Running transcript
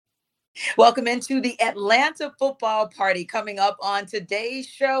Welcome into the Atlanta football party. Coming up on today's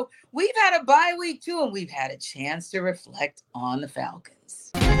show, we've had a bye week too, and we've had a chance to reflect on the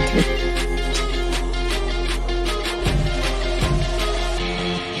Falcons.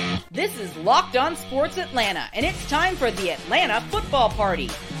 This is Locked On Sports Atlanta, and it's time for the Atlanta football party,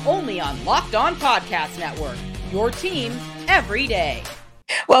 only on Locked On Podcast Network. Your team every day.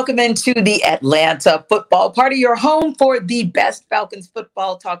 Welcome into the Atlanta football party, your home for the best Falcons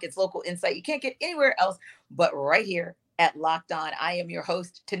football talk. It's local insight you can't get anywhere else but right here at Locked On. I am your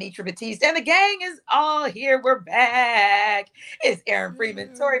host, Tenitra Batiste, and the gang is all here. We're back. It's Aaron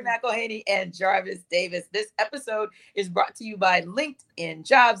Freeman, Tori McElhaney, and Jarvis Davis. This episode is brought to you by LinkedIn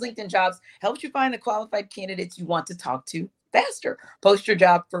Jobs. LinkedIn Jobs helps you find the qualified candidates you want to talk to faster. Post your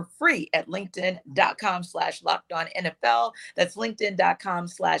job for free at linkedin.com/LockedOnNFL. That's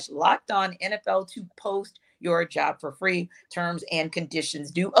linkedin.com/LockedOnNFL to post your job for free. Terms and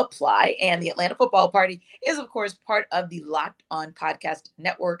conditions do apply. And the Atlanta football party is, of course, part of the Locked On Podcast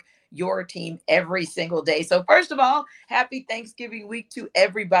Network, your team every single day. So first of all, happy Thanksgiving week to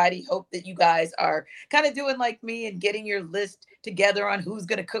everybody. Hope that you guys are kind of doing like me and getting your list together on who's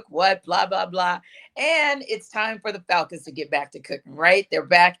going to cook what, blah, blah, blah. And it's time for the Falcons to get back to cooking, right? They're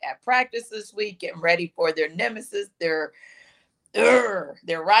back at practice this week, getting ready for their nemesis, their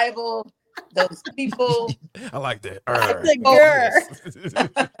rival, those people. I like that.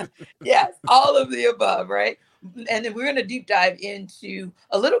 Yes, all of the above, right? And then we're going to deep dive into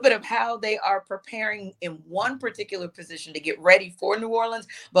a little bit of how they are preparing in one particular position to get ready for New Orleans.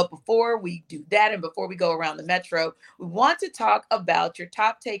 But before we do that, and before we go around the Metro, we want to talk about your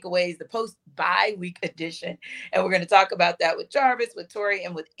top takeaways, the post-bye week edition. And we're going to talk about that with Jarvis, with Tori,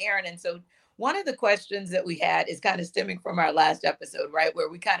 and with Aaron. And so one of the questions that we had is kind of stemming from our last episode, right? Where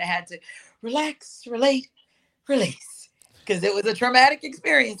we kind of had to relax, relate, release. Because it was a traumatic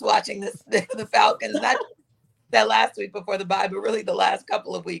experience watching the Falcons, not that last week before the bye, but really the last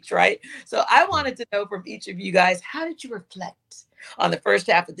couple of weeks, right? So I wanted to know from each of you guys, how did you reflect on the first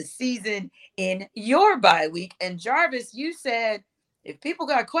half of the season in your bye week? And Jarvis, you said if people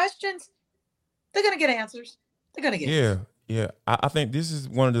got questions, they're going to get answers. They're going to get answers. Yeah. I think this is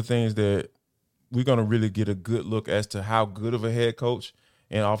one of the things that we're going to really get a good look as to how good of a head coach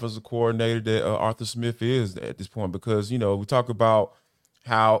and offensive coordinator that Arthur Smith is at this point, because, we talk about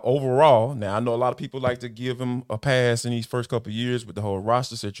how overall, now I know a lot of people like to give him a pass in these first couple of years with the whole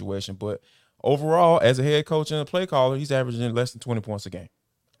roster situation, but overall, as a head coach and a play caller, he's averaging less than 20 points a game.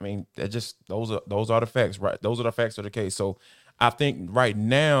 I mean, that just those are the facts, right? Those are the facts of the case. So I think right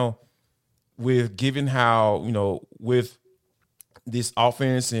now, with given how, with this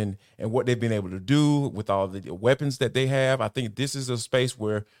offense and what they've been able to do with all the weapons that they have, I think this is a space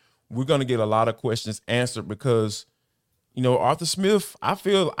where we're going to get a lot of questions answered because, Arthur Smith, I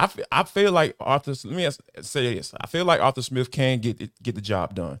feel like Arthur, let me say this. I feel like Arthur Smith can get the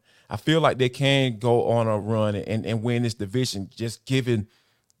job done. I feel like they can go on a run and win this division, just given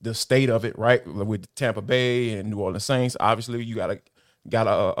the state of it, right? With Tampa Bay and New Orleans Saints, obviously you got a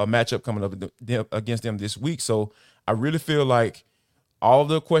matchup coming up against them this week. So I really feel like all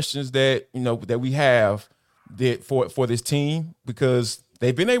the questions that, that we have that for this team, because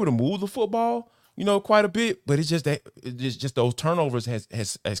they've been able to move the football, quite a bit, but it's just those turnovers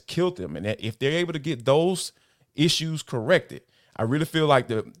has killed them. And if they're able to get those issues corrected, I really feel like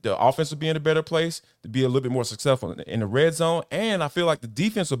the offense will be in a better place to be a little bit more successful in the red zone. And I feel like the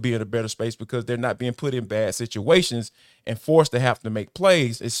defense will be in a better space because they're not being put in bad situations and forced to have to make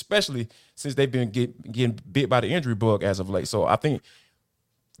plays, especially since they've been getting bit by the injury bug as of late. So I think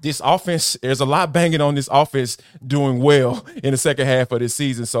this offense, there's a lot banging on this offense doing well in the second half of this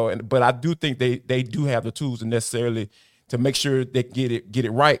season. So, but I do think they do have the tools necessarily to make sure they get it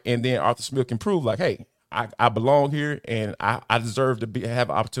right. And then Arthur Smith can prove like, hey, I belong here and I deserve to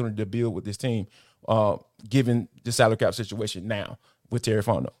have an opportunity to build with this team, given the salary cap situation now with Terry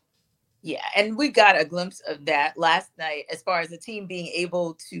Fontenot. Yeah, and we got a glimpse of that last night as far as the team being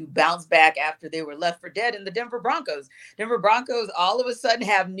able to bounce back after they were left for dead in the Denver Broncos. Denver Broncos all of a sudden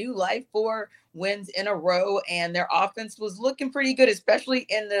have new life, 4 wins in a row, and their offense was looking pretty good, especially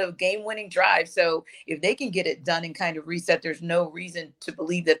in the game-winning drive. So if they can get it done and kind of reset, there's no reason to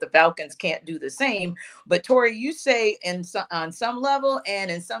believe that the Falcons can't do the same. But Tori, you say on some level and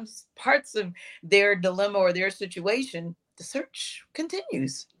in some parts of their dilemma or their situation, the search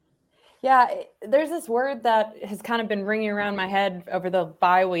continues. Yeah, there's this word that has kind of been ringing around my head over the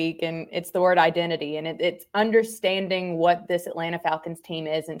bye week, and it's the word identity. And it's understanding what this Atlanta Falcons team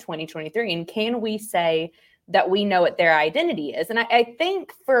is in 2023. And can we say that we know what their identity is. And I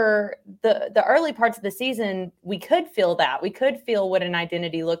think for the early parts of the season, we could feel that. We could feel what an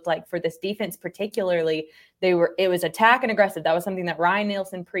identity looked like for this defense, particularly. It was attack and aggressive. That was something that Ryan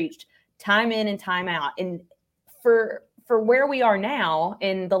Nielsen preached time in and time out. And for where we are now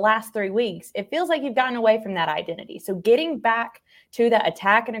in the last 3 weeks, it feels like you've gotten away from that identity. So getting back to that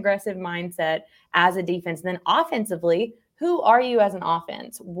attack and aggressive mindset as a defense, then offensively, who are you as an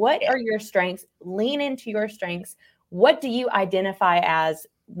offense? What are your strengths? Lean into your strengths. What do you identify as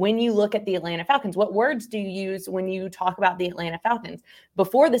when you look at the Atlanta Falcons? What words do you use when you talk about the Atlanta Falcons?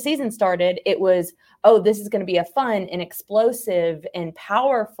 Before the season started, it was, oh, this is going to be a fun and explosive and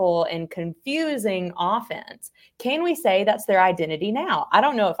powerful and confusing offense. Can we say that's their identity now? I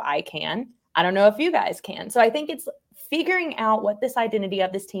don't know if I can. I don't know if you guys can. So I think it's figuring out what this identity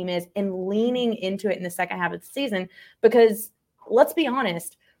of this team is and leaning into it in the second half of the season, because let's be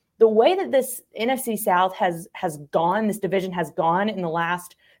honest, the way that this NFC South has gone, this division has gone in the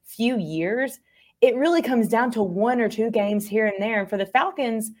last few years, it really comes down to 1 or 2 games here and there. And for the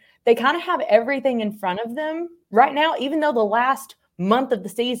Falcons, they kind of have everything in front of them right now, even though the last month of the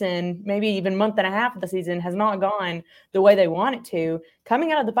season, maybe even month and a half of the season, has not gone the way they want it to.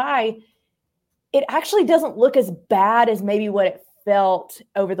 Coming out of the bye, it actually doesn't look as bad as maybe what it felt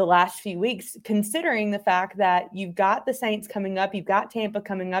over the last few weeks, considering the fact that you've got the Saints coming up, you've got Tampa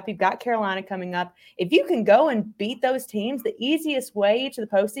coming up, you've got Carolina coming up. If you can go and beat those teams, the easiest way to the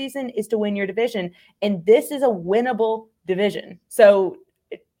postseason is to win your division. And this is a winnable division. So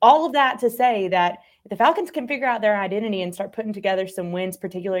all of that to say that if the Falcons can figure out their identity and start putting together some wins,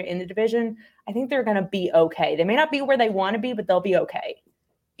 particularly in the division, I think they're going to be okay. They may not be where they want to be, but they'll be okay.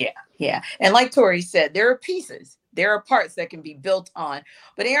 Yeah. And like Tori said, there are pieces. There are parts that can be built on.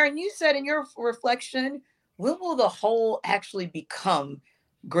 But Aaron, you said in your reflection, when will the whole actually become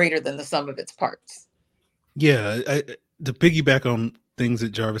greater than the sum of its parts? Yeah, to piggyback on things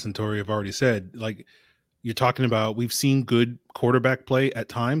that Jarvis and Tori have already said, like you're talking about, we've seen good quarterback play at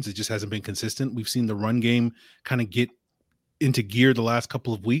times. It just hasn't been consistent. We've seen the run game kind of get into gear the last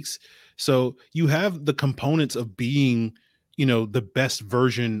couple of weeks. So you have the components of being, the best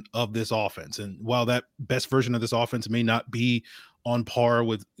version of this offense. And while that best version of this offense may not be on par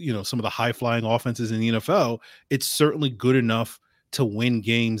with, some of the high flying offenses in the NFL, it's certainly good enough to win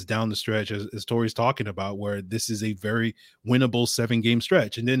games down the stretch, as Tori's talking about, where this is a very winnable 7-game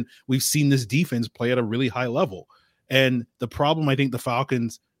stretch. And then we've seen this defense play at a really high level. And the problem I think the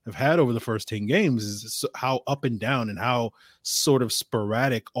Falcons have had over the first 10 games is how up and down and how sort of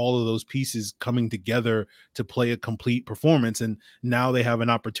sporadic all of those pieces coming together to play a complete performance. And now they have an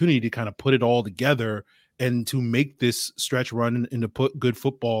opportunity to kind of put it all together and to make this stretch run and to put good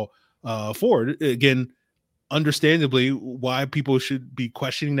football forward. Again, understandably, why people should be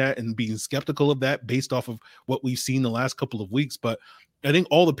questioning that and being skeptical of that based off of what we've seen the last couple of weeks. But I think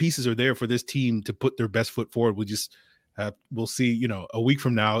all the pieces are there for this team to put their best foot forward. We'll see, a week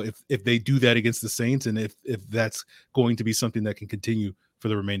from now, if they do that against the Saints, and if that's going to be something that can continue for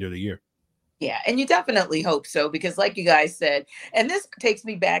the remainder of the year. Yeah, and you definitely hope so, because like you guys said, and this takes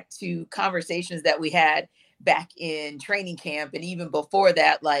me back to conversations that we had back in training camp, and even before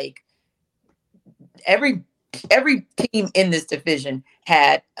that, like every team in this division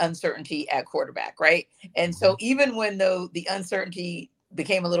had uncertainty at quarterback, right? And so even when the uncertainty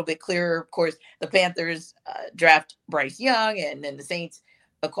became a little bit clearer, of course, the Panthers draft Bryce Young, and then the Saints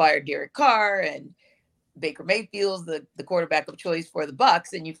acquired Derek Carr, and Baker Mayfield's the quarterback of choice for the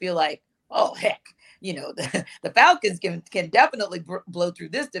Bucs. And you feel like, oh, heck, the Falcons can definitely blow through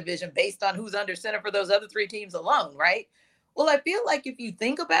this division based on who's under center for those other 3 teams alone, right? Well, I feel like if you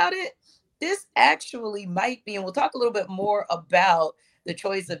think about it, this actually might be, and we'll talk a little bit more about the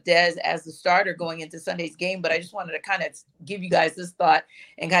choice of Dez as the starter going into Sunday's game, but I just wanted to kind of give you guys this thought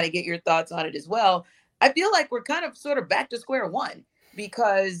and kind of get your thoughts on it as well. I feel like we're kind of sort of back to square one,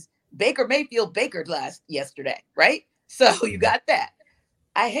 because Baker Mayfield bakered yesterday, right? So you got that.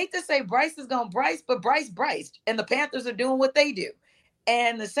 I hate to say Bryce is going to Bryce, but Bryce briced, and the Panthers are doing what they do.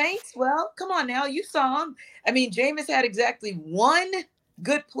 And the Saints, well, come on now, you saw them. I mean, Jameis had exactly one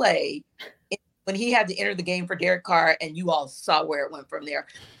good play when he had to enter the game for Derek Carr, and you all saw where it went from there.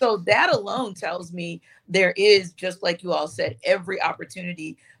 So that alone tells me there is, just like you all said, every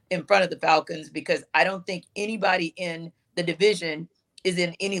opportunity in front of the Falcons, because I don't think anybody in the division is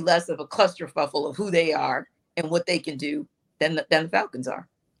in any less of a clusterfuffle of who they are and what they can do than the Falcons are.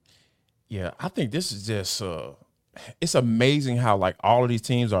 Yeah, I think this is just it's amazing how like all of these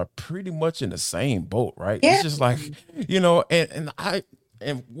teams are pretty much in the same boat, right? Yeah. It's just like,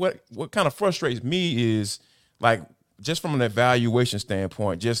 and what kind of frustrates me is, like, just from an evaluation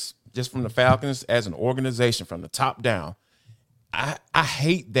standpoint, just just from the Falcons as an organization, from the top down, I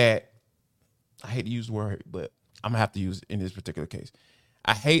hate that. I hate to use the word, but I'm gonna have to use it in this particular case.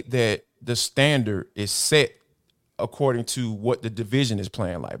 I hate that the standard is set according to what the division is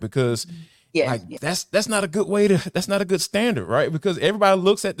playing like, because that's not a good way that's not a good standard, right? Because everybody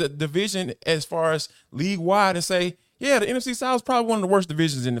looks at the division as far as league wide and say, yeah, the NFC South is probably one of the worst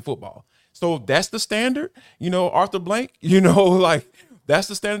divisions in the football. So that's the standard, Arthur Blank, like that's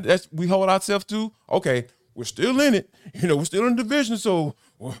the standard that we hold ourselves to. Okay, we're still in it, we're still in the division, so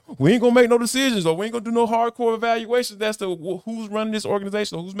we ain't gonna make no decisions, or we ain't gonna do no hardcore evaluations as to who's running this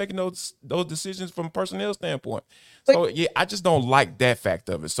organization or who's making those decisions from a personnel standpoint. So yeah, I just don't like that fact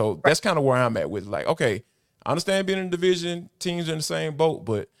of it. So that's kind of where I'm at with, like, okay, I understand being in the division, teams are in the same boat,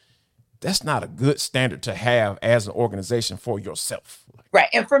 but that's not a good standard to have as an organization for yourself. Right.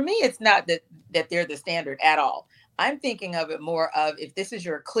 And for me, it's not that they're the standard at all. I'm thinking of it more of, if this is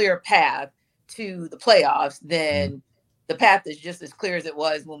your clear path to the playoffs, then the path is just as clear as it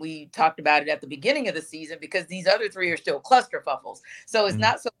was when we talked about it at the beginning of the season, because these other three are still clusterfuffles. So it's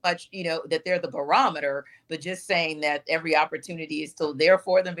not so much, that they're the barometer, but just saying that every opportunity is still there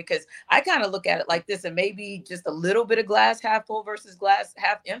for them, because I kind of look at it like this, and maybe just a little bit of glass half full versus glass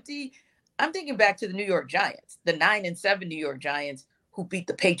half empty. I'm thinking back to the New York Giants, the 9-7 New York Giants, who beat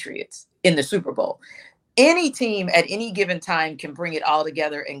the Patriots in the Super Bowl. Any team at any given time can bring it all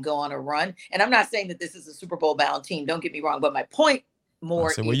together and go on a run. And I'm not saying that this is a Super Bowl bound team, don't get me wrong, but my point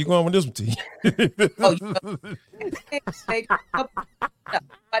more is, where you going with this one, T? Everybody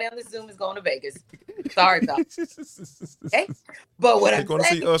on the Zoom is going to Vegas. Sorry about it. Okay? But what I'm going to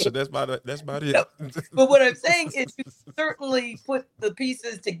see Usher, that's about it. No. But what I'm saying is, you certainly put the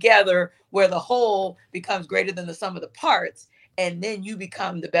pieces together where the whole becomes greater than the sum of the parts. And then you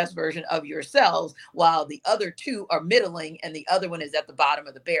become the best version of yourselves, while the other two are middling and the other one is at the bottom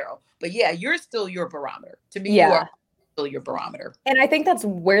of the barrel. But yeah, you're still your barometer. To me, you are still your barometer. And I think that's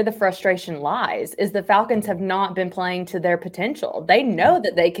where the frustration lies, is the Falcons have not been playing to their potential. They know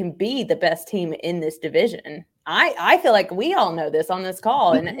that they can be the best team in this division. I feel like we all know this on this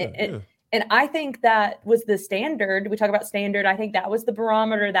call. And and I think that was the standard. We talk about standard. I think that was the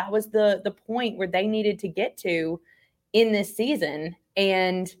barometer. That was the point where they needed to get to in this season.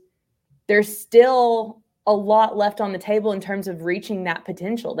 And there's still a lot left on the table in terms of reaching that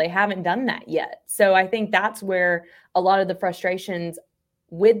potential. They haven't done that yet. So I think that's where a lot of the frustrations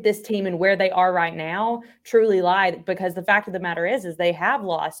with this team and where they are right now truly lie, because the fact of the matter is they have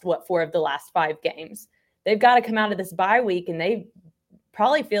lost 4 of the last 5 games. They've got to come out of this bye week and they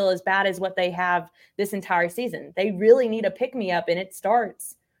probably feel as bad as what they have this entire season. They really need a pick-me-up, and it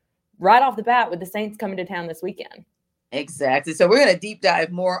starts right off the bat with the Saints coming to town this weekend. Exactly. So we're going to deep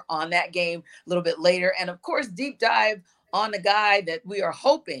dive more on that game a little bit later. And of course, deep dive on the guy that we are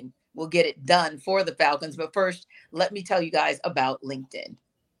hoping will get it done for the Falcons. But first, let me tell you guys about LinkedIn.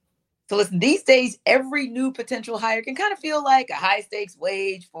 So listen, these days, every new potential hire can kind of feel like a high stakes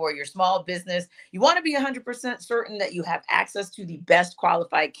wage for your small business. You want to be 100% certain that you have access to the best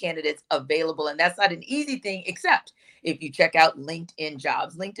qualified candidates available. And that's not an easy thing, except if you check out LinkedIn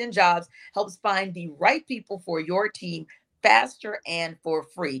Jobs. LinkedIn Jobs helps find the right people for your team faster and for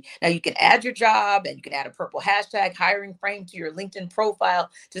free. Now you can add your job, and you can add a purple hashtag hiring frame to your LinkedIn profile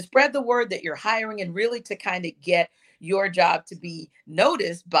to spread the word that you're hiring, and really to kind of get your job to be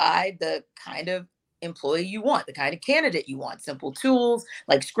noticed by the kind of employee you want, the kind of candidate you want. Simple tools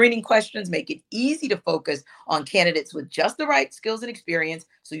like screening questions make it easy to focus on candidates with just the right skills and experience,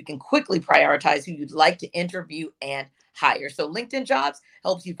 so you can quickly prioritize who you'd like to interview and hire. So LinkedIn Jobs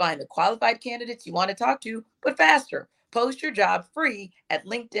helps you find the qualified candidates you want to talk to, but faster. Post your job free at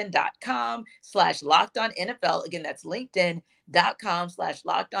linkedin.com/lockedonnfl. Again, that's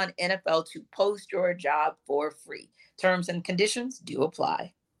linkedin.com/lockedonnfl to post your job for free. Terms and conditions do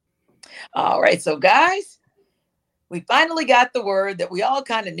apply. All right. So guys, we finally got the word that we all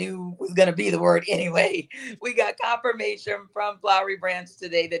kind of knew was going to be the word anyway. We got confirmation from Flowery Branch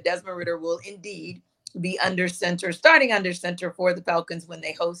today that Desmond Ridder will indeed be starting under center for the Falcons when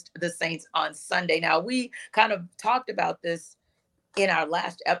they host the Saints on Sunday. Now, we kind of talked about this in our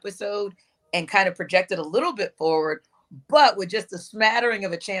last episode and kind of projected a little bit forward, but with just a smattering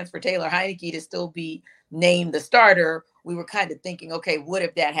of a chance for Taylor Heinicke to still be named the starter, we were kind of thinking, okay, what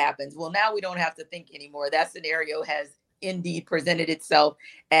if that happens? Well, now we don't have to think anymore. That scenario has indeed presented itself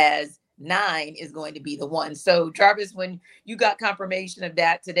as 9 is going to be the one. So, Jarvis, when you got confirmation of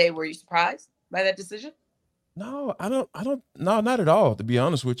that today, were you surprised by that decision? No, I don't, no, not at all, to be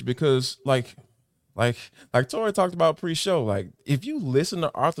honest with you, because like Tori talked about pre-show, like if you listen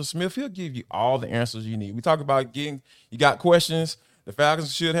to Arthur Smith, he'll give you all the answers you need. We talk about you got questions, the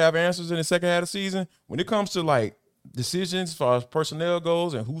Falcons should have answers in the second half of the season. When it comes to like decisions as far as personnel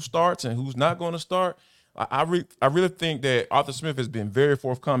goes and who starts and who's not going to start, I really think that Arthur Smith has been very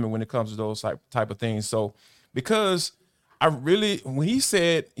forthcoming when it comes to those type of things. So because when he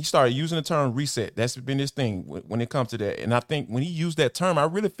said he started using the term reset, that's been his thing when it comes to that. And I think when he used that term, I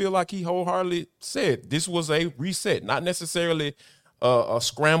really feel like he wholeheartedly said this was a reset, not necessarily a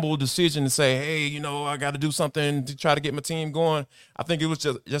scrambled decision to say, hey, you know, I got to do something to try to get my team going. I think it was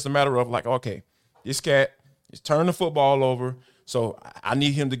just a matter of like, okay, this cat is turning the football over, so I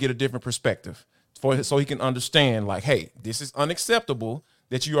need him to get a different perspective so he can understand, like, hey, this is unacceptable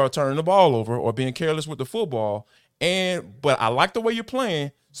that you are turning the ball over or being careless with the football. But I like the way you're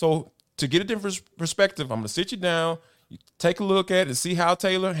playing. So to get a different perspective, I'm going to sit you down, you take a look at it and see how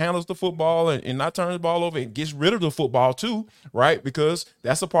Taylor handles the football and not turn the ball over and gets rid of the football too, right? Because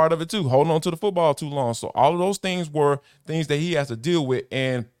that's a part of it too, holding on to the football too long. So all of those things were things that he has to deal with.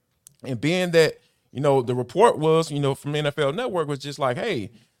 And being that, you know, the report was, you know, from NFL Network was just like,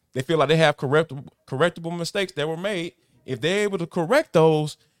 hey, they feel like they have correctable mistakes that were made. If they're able to correct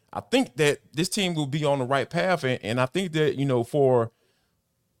those, I think that this team will be on the right path, and I think that, you know,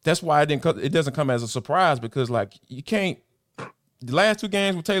 that's why it doesn't come as a surprise, because like you can't. The last two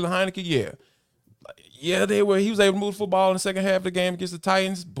games with Taylor Heineke, he was able to move the football in the second half of the game against the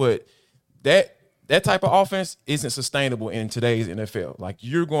Titans, but that type of offense isn't sustainable in today's NFL. Like,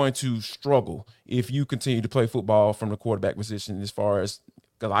 you're going to struggle if you continue to play football from the quarterback position, as far as,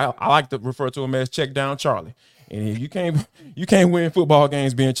 because I like to refer to him as check down Charlie. And you can't win football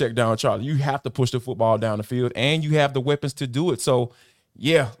games being checked down, Charlie. You have to push the football down the field, and you have the weapons to do it. So,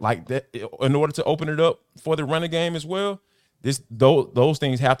 yeah, like that, in order to open it up for the running game as well, those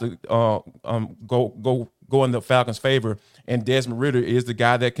things have to go in the Falcons' favor. And Desmond Ridder is the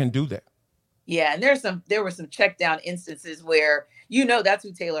guy that can do that. Yeah, and there were some check down instances where, you know, that's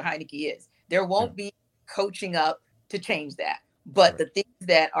who Taylor Heineke is. There won't be coaching up to change that. But the things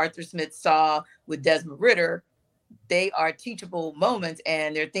that Arthur Smith saw with Desmond Ridder, they are teachable moments,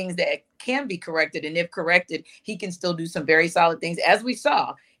 and they're things that can be corrected. And if corrected, he can still do some very solid things, as we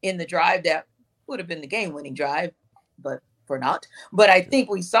saw in the drive that would have been the game-winning drive, but for not. But I think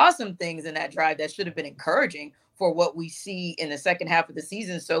we saw some things in that drive that should have been encouraging for what we see in the second half of the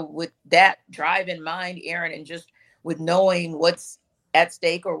season. So with that drive in mind, Aaron, and just with knowing what's at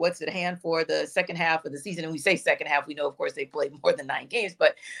stake or what's at hand for the second half of the season. And we say second half, we know, of course, they played more than 9 games,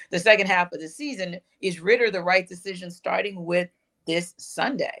 but the second half of the season, is Ridder the right decision starting with this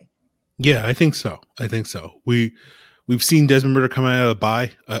Sunday? Yeah, I think so. We've seen Desmond Ridder come out of a bye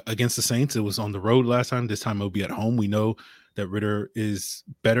against the Saints. It was on the road last time. This time it'll be at home. We know that Ridder is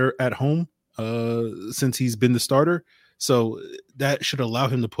better at home since he's been the starter. So that should allow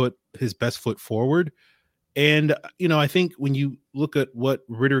him to put his best foot forward. And, you know, I think when you look at what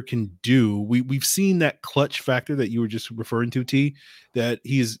Ridder can do, we've seen that clutch factor that you were just referring to, T, that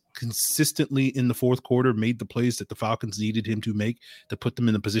he is consistently in the fourth quarter made the plays that the Falcons needed him to make to put them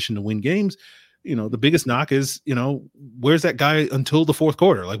in the position to win games. You know, the biggest knock is, you know, where's that guy until the fourth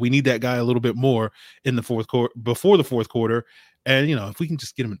quarter? Like, we need that guy a little bit more in the fourth quarter, before the fourth quarter. And, you know, if we can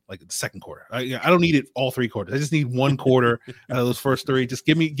just get him in like the second quarter, I don't need it all 3 quarters. I just need 1 quarter out of those first 3. Just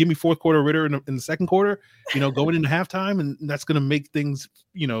give me fourth quarter Ridder in the second quarter, you know, going into halftime. And that's going to make things,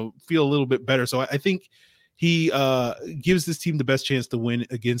 you know, feel a little bit better. So I think he gives this team the best chance to win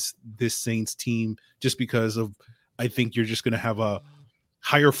against this Saints team, just because of, I think you're just going to have a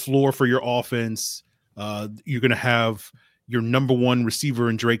higher floor for your offense. You're going to have your number 1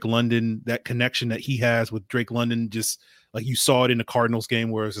 receiver in Drake London, that connection that he has with Drake London, just like you saw it in the Cardinals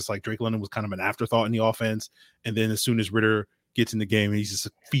game, where it's just like Drake London was kind of an afterthought in the offense. And then as soon as Ridder gets in the game, he's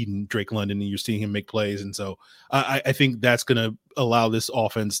just feeding Drake London and you're seeing him make plays. And so I think that's going to allow this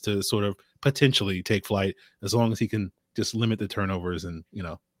offense to sort of potentially take flight, as long as he can just limit the turnovers. And, you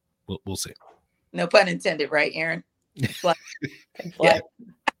know, we'll see. No pun intended, right, Aaron? Yeah.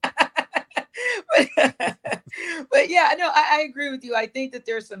 But yeah, no, I agree with you. I think that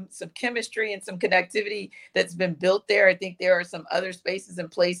there's some chemistry and some connectivity that's been built there. I think there are some other spaces and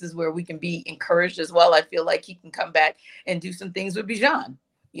places where we can be encouraged as well. I feel like he can come back and do some things with Bijan.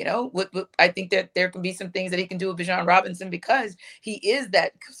 You know, I think that there can be some things that he can do with Bijan Robinson, because he is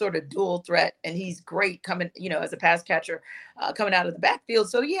that sort of dual threat, and he's great coming, you know, as a pass catcher coming out of the backfield.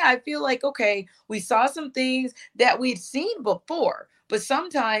 So yeah, I feel like, okay, we saw some things that we'd seen before, But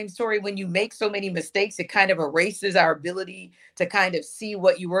sometimes, Tori, when you make so many mistakes, it kind of erases our ability to kind of see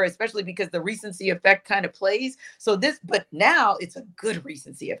what you were, especially because the recency effect kind of plays. But now it's a good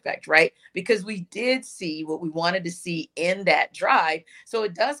recency effect, right? Because we did see what we wanted to see in that drive. So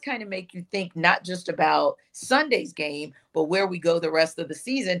it does kind of make you think not just about Sunday's game, but where we go the rest of the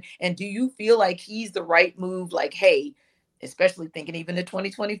season. And do you feel like he's the right move? Like, hey, especially thinking even to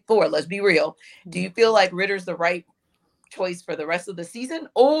 2024, let's be real. Do you feel like Ritter's the right choice for the rest of the season?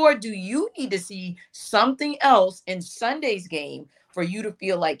 Or do you need to see something else in Sunday's game for you to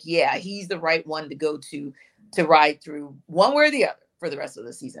feel like, yeah, he's the right one to go to ride through one way or the other for the rest of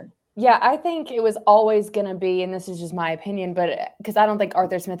the season? Yeah, I think it was always going to be, and this is just my opinion, but because I don't think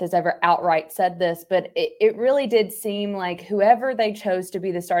Arthur Smith has ever outright said this, but it really did seem like whoever they chose to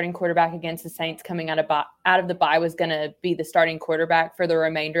be the starting quarterback against the Saints coming out of the bye was going to be the starting quarterback for the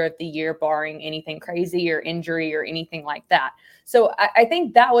remainder of the year, barring anything crazy or injury or anything like that. So I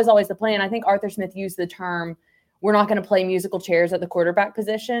think that was always the plan. I think Arthur Smith used the term, we're not going to play musical chairs at the quarterback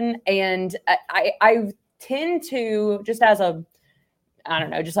position. And I tend to, just as a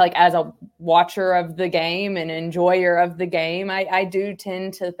watcher of the game and enjoyer of the game, I do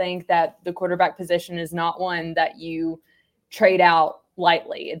tend to think that the quarterback position is not one that you trade out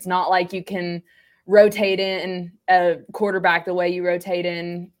lightly. It's not like you can rotate in a quarterback the way you rotate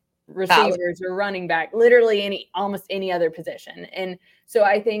in receivers or running back, literally almost any other position. And so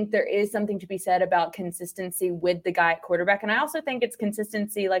I think there is something to be said about consistency with the guy at quarterback. And I also think it's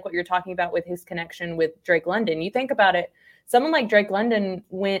consistency, like what you're talking about with his connection with Drake London. You think about it, someone like Drake London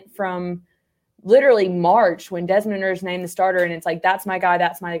went from literally March when Desmond Ritter's named the starter and it's like, that's my guy,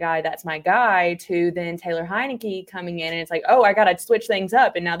 that's my guy, that's my guy, to then Taylor Heineke coming in and it's like, oh, I got to switch things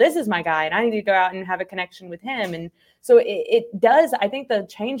up. And now this is my guy and I need to go out and have a connection with him. And so it does, I think the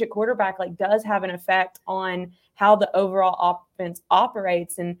change at quarterback does have an effect on how the overall offense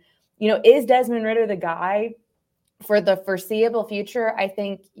operates. And, is Desmond Ridder the guy for the foreseeable future? I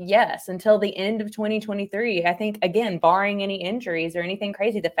think yes, until the end of 2023. I think, again, barring any injuries or anything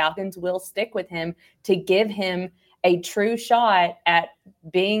crazy, the Falcons will stick with him to give him a true shot at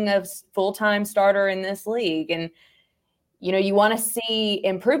being a full-time starter in this league. And, you want to see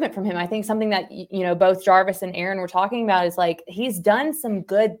improvement from him. I think something that, both Jarvis and Aaron were talking about is he's done some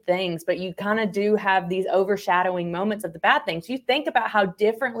good things, but you kind of do have these overshadowing moments of the bad things. You think about how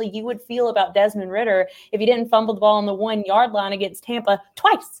differently you would feel about Desmond Ridder if he didn't fumble the ball on the 1 yard line against Tampa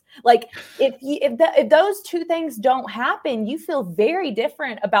twice. If those two things don't happen, you feel very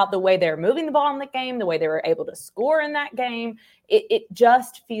different about the way they're moving the ball in the game, the way they were able to score in that game. It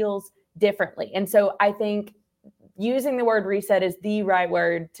just feels differently. And so I think using the word reset is the right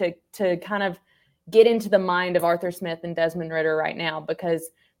word to kind of get into the mind of Arthur Smith and Desmond Ridder right now, because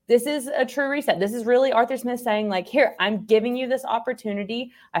this is a true reset. This is really Arthur Smith saying here, I'm giving you this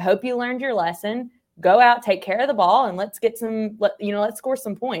opportunity. I hope you learned your lesson. Go out, take care of the ball, and let's score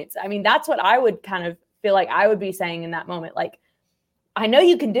some points. I mean, that's what I would kind of feel like I would be saying in that moment. I know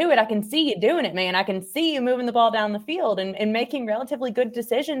you can do it. I can see you doing it, man. I can see you moving the ball down the field and making relatively good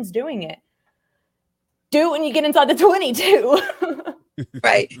decisions doing it. Do it when you get inside the 20 too.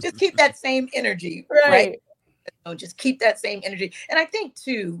 Right. Just keep that same energy. Right. Just keep that same energy. And I think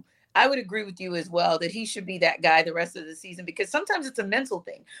too, I would agree with you as well that he should be that guy the rest of the season, because sometimes it's a mental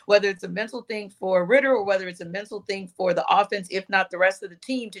thing, whether it's a mental thing for Ridder or whether it's a mental thing for the offense, if not the rest of the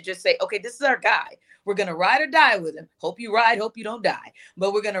team, to just say, okay, this is our guy. We're going to ride or die with him. Hope you ride, hope you don't die,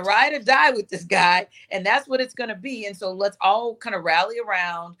 but we're going to ride or die with this guy. And that's what it's going to be. And so let's all kind of rally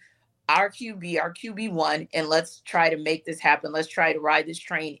around our QB1, and let's try to make this happen. Let's try to ride this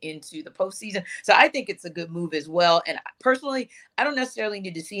train into the postseason. So I think it's a good move as well. And personally, I don't necessarily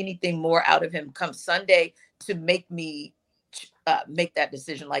need to see anything more out of him come Sunday to make me make that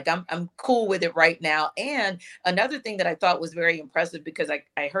decision. I'm cool with it right now. And another thing that I thought was very impressive, because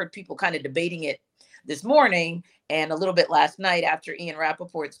I heard people kind of debating it this morning and a little bit last night after Ian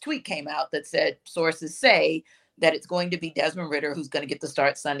Rappaport's tweet came out that said sources say that it's going to be Desmond Ridder who's going to get the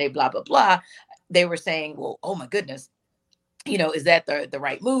start Sunday, blah, blah, blah. They were saying, well, oh my goodness, is that the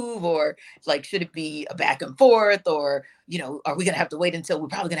right move? Or should it be a back and forth? Or, are we going to have to wait until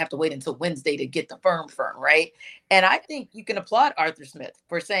Wednesday to get the firm, right? And I think you can applaud Arthur Smith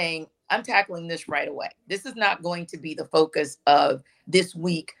for saying, I'm tackling this right away. This is not going to be the focus of this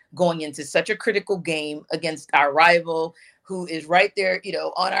week going into such a critical game against our rival, who is right there,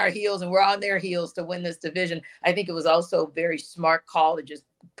 on our heels, and we're on their heels to win this division. I think it was also a very smart call to just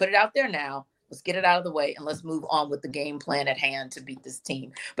put it out there now. Let's get it out of the way and let's move on with the game plan at hand to beat this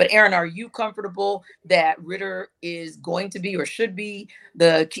team. But Aaron, are you comfortable that Ridder is going to be or should be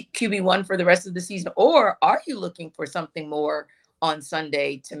the QB1 for the rest of the season? Or are you looking for something more on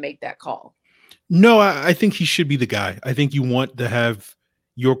Sunday to make that call? No, I think he should be the guy. I think you want to have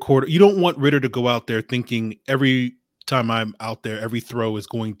your quarter. You don't want Ritter to go out there thinking every time I'm out there, every throw is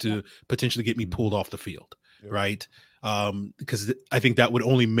going to potentially get me pulled off the field, right? Because I think that would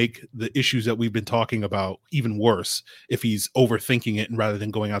only make the issues that we've been talking about even worse if he's overthinking it and rather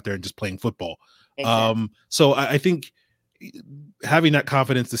than going out there and just playing football. Exactly. So I think having that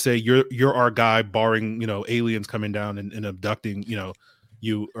confidence to say you're our guy, barring aliens coming down and abducting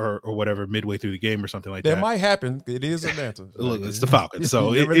you or whatever midway through the game or something like that. That might happen. It is Atlanta. Look, it's the Falcons.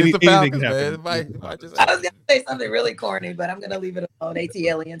 So it's the Falcons, man. I was going to say something really corny, but I'm going to leave it alone. AT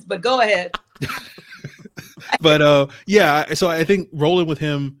aliens. But go ahead. But yeah, so I think rolling with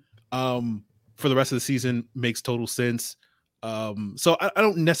him for the rest of the season makes total sense. So I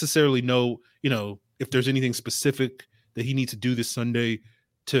don't necessarily know, if there's anything specific that he needs to do this Sunday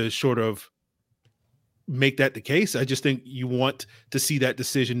to sort of make that the case. I just think you want to see that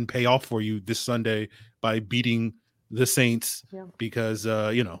decision pay off for you this Sunday by beating the Saints because,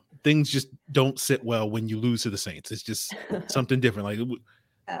 things just don't sit well when you lose to the Saints. It's just something different. Like,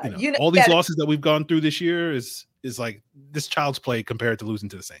 all these losses that we've gone through this year is like this child's play compared to losing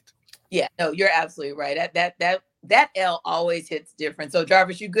to the Saints. Yeah, no, you're absolutely right. That L always hits different. So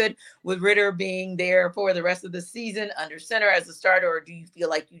Jarvis, you good with Ritter being there for the rest of the season under center as a starter, or do you feel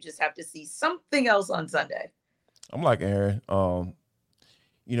like you just have to see something else on Sunday? I'm like Aaron. I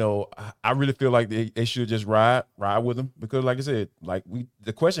really feel like they should just ride with him because, like I said,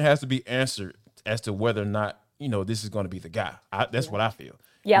 the question has to be answered as to whether or not this is going to be the guy. That's what I feel.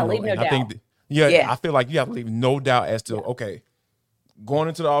 Yeah, leave no doubt. I feel like you have to leave no doubt as to okay. Going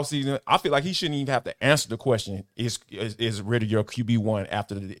into the offseason, I feel like he shouldn't even have to answer the question, is Ritter your QB1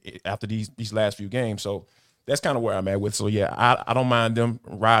 after these last few games? So that's kind of where I'm at with. So, yeah, I don't mind them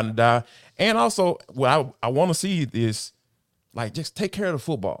riding or die. And also, what I want to see is, just take care of the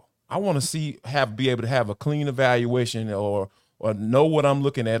football. I want to be able to have a clean evaluation or know what I'm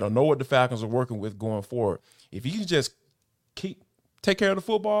looking at or know what the Falcons are working with going forward. If you can just take care of the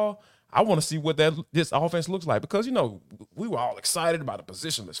football, I want to see what this offense looks like because, we were all excited about the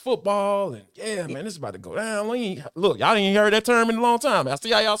positionless football and, man, this is about to go down. Look, y'all ain't heard that term in a long time. I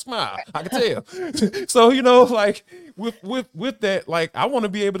see how y'all smile. I can tell. So, with that, I want to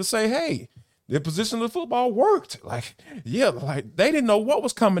be able to say, hey, the positionless football worked. They didn't know what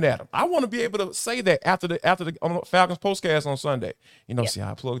was coming at them. I want to be able to say that after the on the Falcons postcast on Sunday. See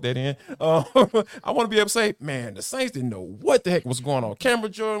how I plugged that in? I want to be able to say, man, the Saints didn't know what the heck was going on.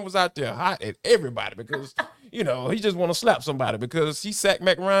 Cameron Jordan was out there hot at everybody because, he just want to slap somebody because he sacked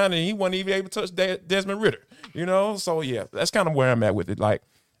Mac Ryan and he wasn't even able to touch Desmond Ritter. So, yeah, that's kind of where I'm at with it.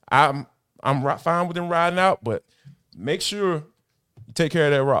 I'm fine with them riding out, but make sure you take care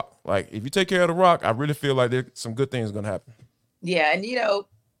of that rock. If you take care of the rock, I really feel like there's some good things going to happen. Yeah, and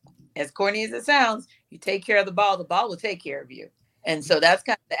as corny as it sounds, you take care of the ball will take care of you. And so that's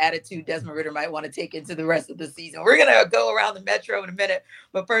kind of the attitude Desmond Ritter might want to take into the rest of the season. We're going to go around the Metro in a minute.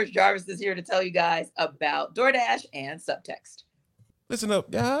 But first, Jarvis is here to tell you guys about DoorDash and Subtext. Listen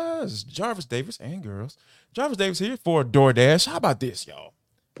up, guys. Jarvis Davis and girls. Jarvis Davis here for DoorDash. How about this, y'all?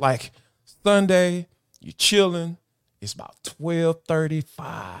 Sunday, you chilling. It's about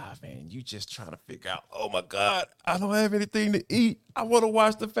 12:35, and you just trying to figure out, oh, my God, I don't have anything to eat. I want to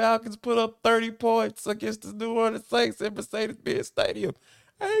watch the Falcons put up 30 points against the New Orleans Saints at Mercedes-Benz Stadium.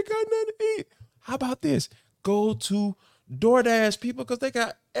 I ain't got nothing to eat. How about this? Go to DoorDash, people, because they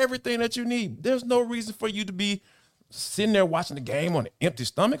got everything that you need. There's no reason for you to be sitting there watching the game on an empty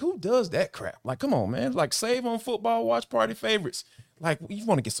stomach. Who does that crap? Come on, man. Save on football watch party favorites. You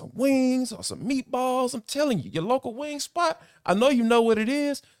want to get some wings or some meatballs. I'm telling you, your local wing spot, I know you know what it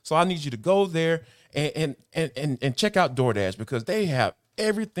is. So I need you to go there and check out DoorDash because they have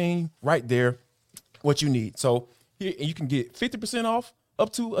everything right there, what you need. So here you can get 50% off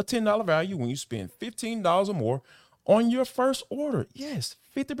up to a $10 value when you spend $15 or more on your first order. Yes,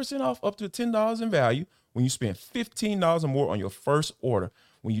 50% off up to $10 in value when you spend $15 or more on your first order.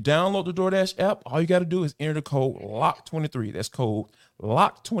 When you download the DoorDash app, all you got to do is enter the code LOCK23. That's code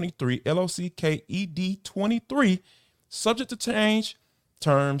LOCK23, LOCKED 23. Subject to change,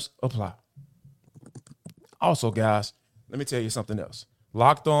 terms apply. Also, guys, let me tell you something else.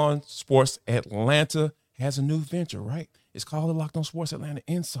 Locked On Sports Atlanta has a new venture, right? It's called the Locked On Sports Atlanta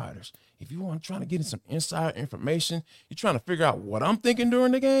Insiders. If you want to try to get some insider information, you're trying to figure out what I'm thinking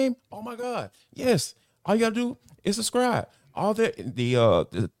during the game, oh, my God. Yes, all you got to do is subscribe. All that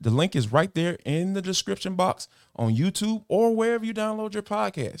the link is right there in the description box on YouTube or wherever you download your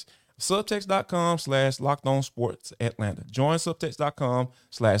podcast. Subtext.com/LockedOnSportsAtlanta. Join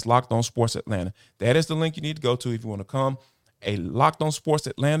Subtext.com/LockedOnSportsAtlanta. That is the link you need to go to if you want to come a Locked On Sports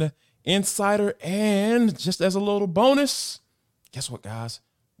Atlanta insider. And just as a little bonus, guess what, guys?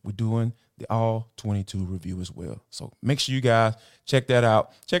 We're doing the All 22 review as well. So make sure you guys check that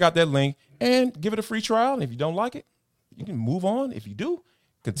out. Check out that link and give it a free trial. And if you don't like it, you can move on. If you do,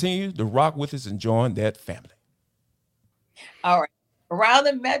 continue to rock with us and join that family. All right. Around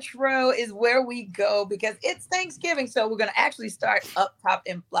the Metro is where we go because it's Thanksgiving. So we're going to actually start up top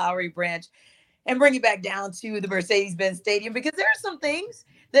in Flowery Branch and bring it back down to the Mercedes-Benz Stadium because there are some things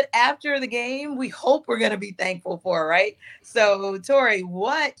that after the game, we hope we're going to be thankful for, right? So, Tori,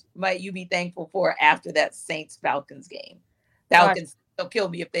 what might you be thankful for after that Saints-Falcons game? Falcons, they'll kill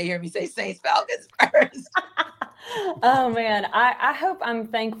me if they hear me say Saints-Falcons first. Oh, man. I hope I'm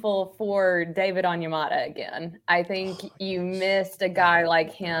thankful for David Onyemata again. I think you missed a guy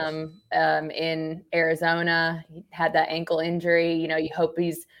like him in Arizona. He had that ankle injury. You know, you hope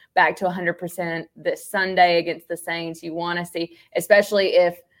he's back to 100% this Sunday against the Saints. You want to see, especially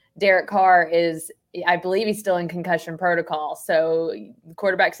if Derek Carr is, I believe he's still in concussion protocol. So the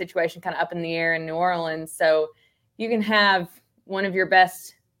quarterback situation kind of up in the air in New Orleans. So you can have one of your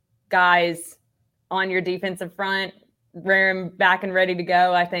best guys on your defensive front, rear him back and ready to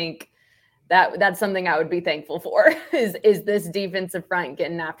go. I think that's something I would be thankful for is this defensive front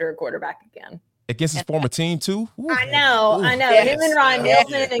getting after a quarterback again. Against his former team, too? Ooh. I know. Yes. Him and Ryan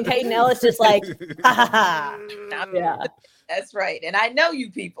Nielsen and Caden Ellis just like, ha, ha, ha. Yeah. That's right. And I know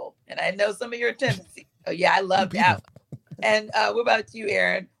you people, and I know some of your tendencies. So, yeah, I love that. And what about you,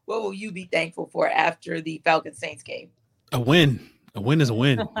 Aaron? What will you be thankful for after the Falcons Saints game? A win. A win is a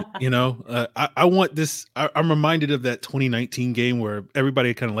win. You know, I want this. I'm reminded of that 2019 game where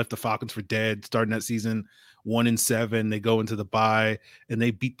everybody kind of left the Falcons for dead, starting that season 1-7. They go into the bye and they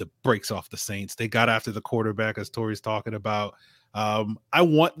beat the brakes off the Saints. They got after the quarterback, as Tori's talking about. I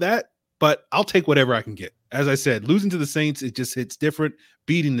want that, but I'll take whatever I can get. As I said, losing to the Saints, it just hits different.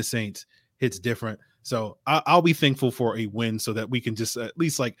 Beating the Saints hits different. So I'll be thankful for a win so that we can just at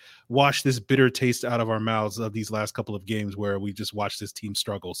least like wash this bitter taste out of our mouths of these last couple of games where we just watched this team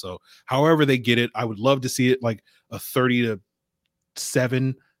struggle. So however they get it, I would love to see it like a 30-7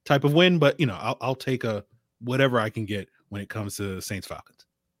 type of win, but you know, I'll take whatever I can get when it comes to Saints Falcons.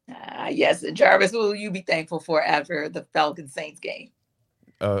 Yes. Jarvis, what will you be thankful for after the Falcons Saints game?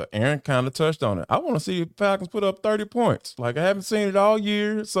 Aaron kind of touched on it. I want to see Falcons put up 30 points. Like, I haven't seen it all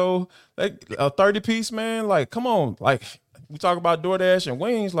year. So, like, a 30-piece, man, like, come on. Like, we talk about DoorDash and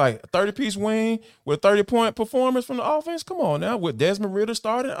wings, like, a 30-piece wing with 30-point performance from the offense. Come on now. With Desmond Ridder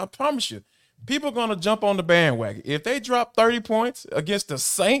starting, I promise you, people are going to jump on the bandwagon. If they drop 30 points against the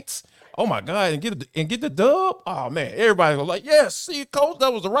Saints, oh, my God, and get the dub, oh, man, everybody's going to like, yes, see, coach,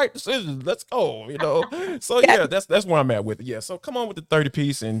 that was the right decision. Let's go, you know. So, yeah, that's where I'm at with it. Yeah, so come on with the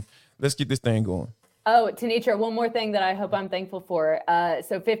 30-piece, and let's get this thing going. Oh, Tenitra, one more thing that I hope I'm thankful for.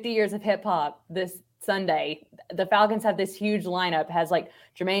 So 50 years of hip-hop this Sunday. The Falcons have this huge lineup. It has, like,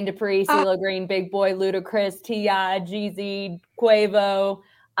 Jermaine Dupri, CeeLo Green, Big Boy, Ludacris, T.I., Jeezy, Quavo.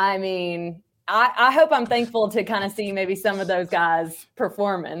 I mean, I hope I'm thankful to kind of see maybe some of those guys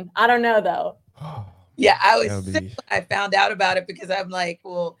performing. I don't know, though. Yeah, I was sick when I found out about it because I'm like,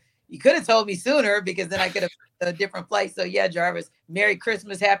 well, you could have told me sooner because then I could have a different place. So, yeah, Jarvis, Merry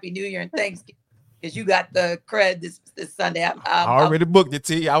Christmas, Happy New Year, and Thanksgiving because you got the cred this Sunday. I already booked it,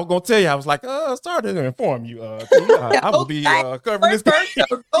 T. I was going to tell you. I was like, started to inform you, T. I will be covering this game.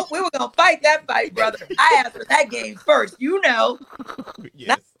 We were going to fight that fight, brother. I asked for that game first. You know. Yes.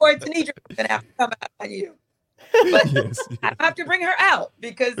 Not for Tenitra going to have to come out on you. But yes. I have to bring her out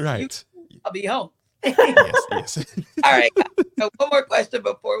because I'll be home. yes. All right. So one more question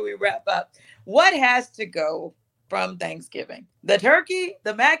before we wrap up. What has to go from Thanksgiving? The turkey,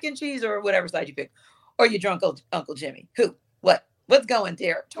 the mac and cheese, or whatever side you pick? Or you drunk Uncle Jimmy? Who? What? What's going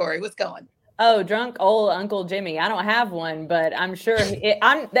there, Tori? What's going? Oh, drunk old Uncle Jimmy. I don't have one, but I'm sure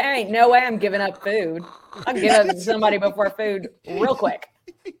there ain't no way I'm giving up food. I'll give up to somebody before food real quick.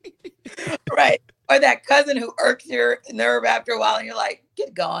 Right. Or that cousin who irks your nerve after a while and you're like,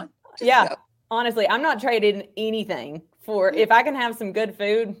 get gone. Just go. Honestly, I'm not trading anything for if I can have some good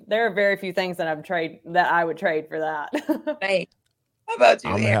food. There are very few things that I would trade for that. Right. How about you?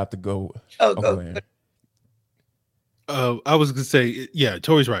 I'm gonna have to go. Go. I was gonna say, yeah,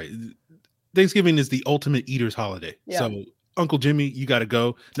 Tori's right. Thanksgiving is the ultimate eater's holiday. Yeah. So Uncle Jimmy, you got to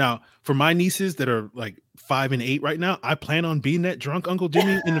go. Now, for my nieces that are like 5 and 8 right now, I plan on being that drunk Uncle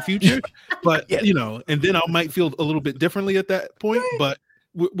Jimmy in the future. But you know, and then I might feel a little bit differently at that point. Right. But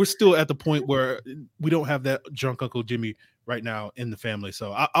we're still at the point where we don't have that drunk Uncle Jimmy right now in the family.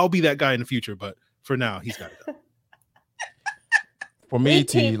 So I'll be that guy in the future. But for now, he's got to go. for me,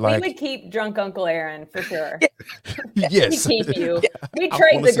 we would keep drunk Uncle Aaron for sure. Yes. We keep you. We I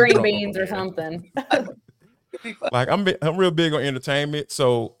trade wanna the see green drunk beans Uncle or Aaron. something. Like I'm real big on entertainment,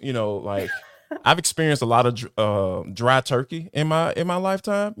 so like I've experienced a lot of dry turkey in my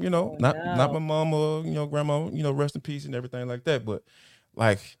lifetime. Not my mom or grandma. Rest in peace and everything like that. But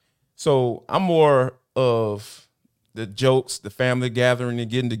like, so I'm more of the jokes, the family gathering and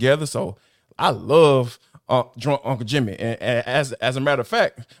getting together. So I love drunk Uncle Jimmy, and as a matter of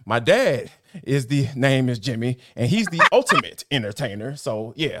fact, my dad name is Jimmy, and he's the ultimate entertainer.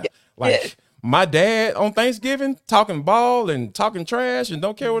 So yeah, like. My dad on Thanksgiving talking ball and talking trash and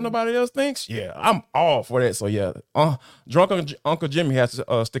don't care what nobody else thinks. Yeah, I'm all for that. So yeah, drunk Uncle Jimmy has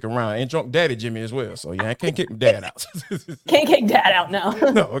to stick around, and drunk Daddy Jimmy as well. So yeah, I can't kick Dad out. Can't kick Dad out now.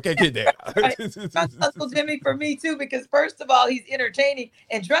 No, I can't kick Dad out. Drunk Uncle Jimmy for me too, because first of all, he's entertaining,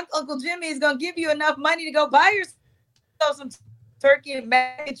 and drunk Uncle Jimmy is gonna give you enough money to go buy yourself some turkey and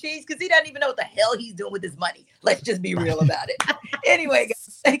mac and cheese, because he doesn't even know what the hell he's doing with his money. Let's just be real about it. Anyway,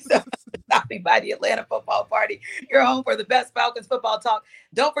 guys, thanks so much for stopping by the Atlanta Football Party, your home for the best Falcons football talk.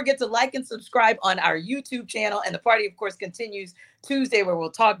 Don't forget to like and subscribe on our YouTube channel. And the party, of course, continues Tuesday, where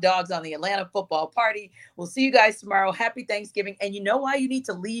we'll talk dogs on the Atlanta Football Party. We'll see you guys tomorrow. Happy Thanksgiving. And you know why you need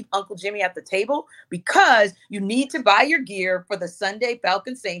to leave Uncle Jimmy at the table? Because you need to buy your gear for the Sunday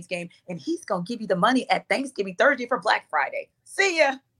Falcons Saints game. And he's going to give you the money at Thanksgiving Thursday for Black Friday. See ya.